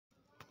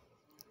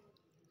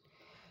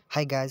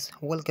Hi guys,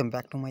 welcome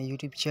back to my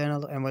YouTube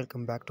channel and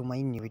welcome back to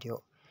my new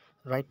video.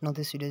 Right now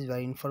this video is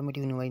very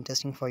informative and very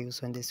interesting for you.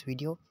 So in this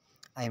video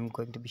I am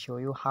going to be show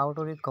you how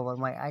to recover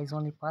my eyes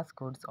only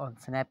passcodes on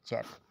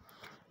Snapchat.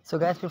 So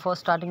guys, before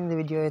starting the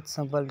video, it's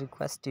simple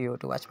request to you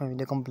to watch my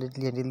video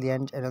completely until the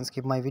end and don't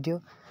skip my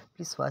video.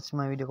 Please watch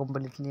my video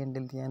completely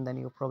until the end, then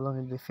your problem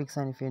will be fixed.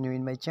 And if you're new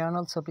in my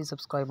channel, so please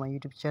subscribe my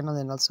YouTube channel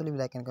and also leave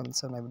like and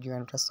comments on my video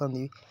and press on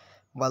the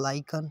bell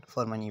icon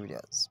for my new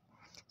videos.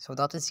 So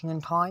without wasting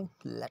any time,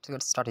 let's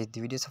get started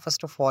the video. So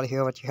first of all,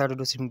 here what you have to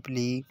do,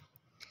 simply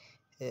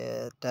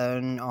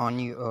turn on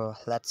your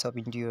laptop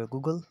into your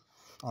Google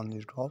on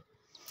your top,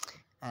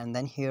 and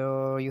then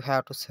here you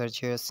have to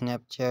search your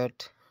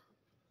Snapchat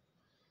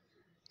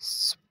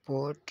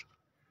sport,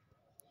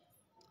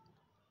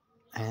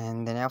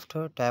 and then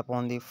after tap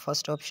on the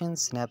first option,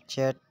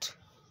 Snapchat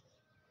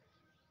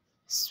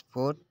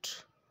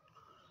sport,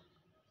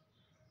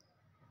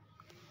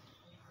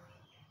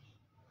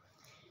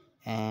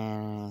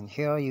 and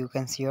here you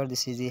can see here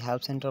this is the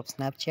help center of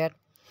Snapchat.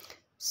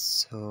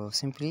 So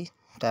simply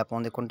tap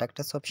on the contact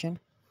us option,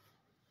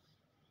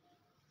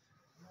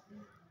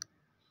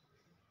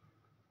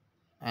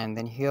 and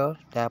then here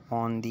tap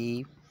on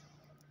the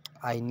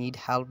I need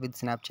help with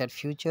Snapchat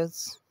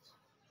features,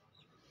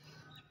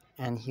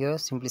 and here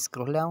simply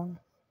scroll down,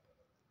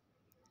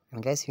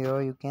 and guys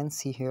here you can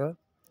see here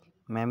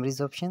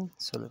memories option.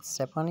 So let's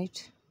tap on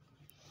it,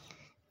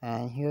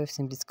 and here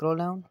simply scroll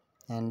down,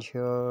 and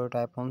here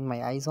tap on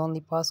my eyes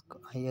only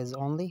eyes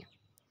only,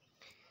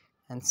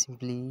 and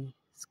simply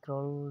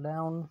scroll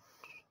down,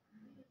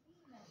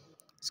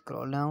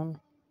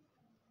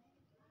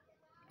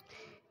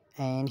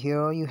 and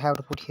here you have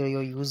to put here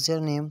your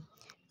username,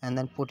 and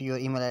then put your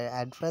email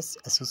address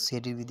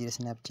associated with your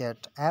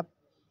Snapchat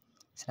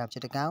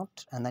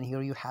account, and then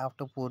here you have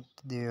to put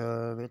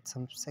the wait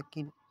some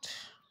second.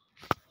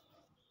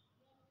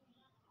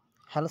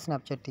 Hello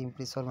Snapchat team,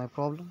 please solve my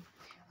problem.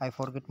 I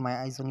forget my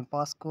eyes only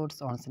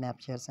passcodes on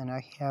Snapchat and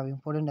I have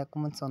important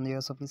documents on there,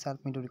 so please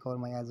help me to recover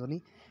my eyes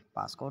only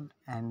passcode,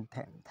 and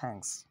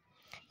thanks.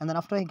 And then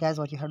after, guys,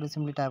 what you have to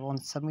simply type on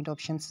submit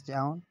options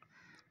down,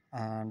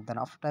 and then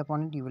after type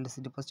on it you will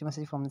receive the positive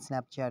message from the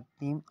Snapchat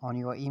team on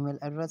your email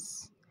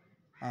address,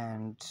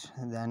 and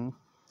then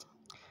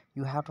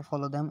you have to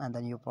follow them, and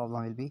then your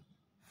problem will be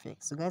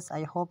fixed. So guys,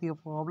 I hope your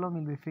problem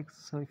will be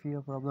fixed. So if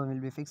your problem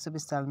will be fixed, so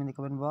please tell me in the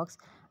comment box,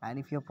 and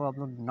if your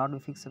problem not be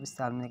fixed, so please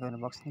tell me in the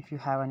comment box. And if you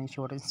have any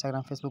issue on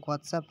Instagram, Facebook,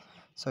 WhatsApp,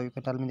 so you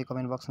can tell me in the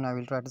comment box and I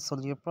will try to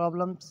solve your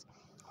problems.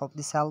 Hope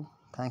this help.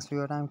 Thanks for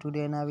your time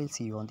today, and I will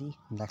see you on the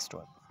next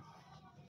one.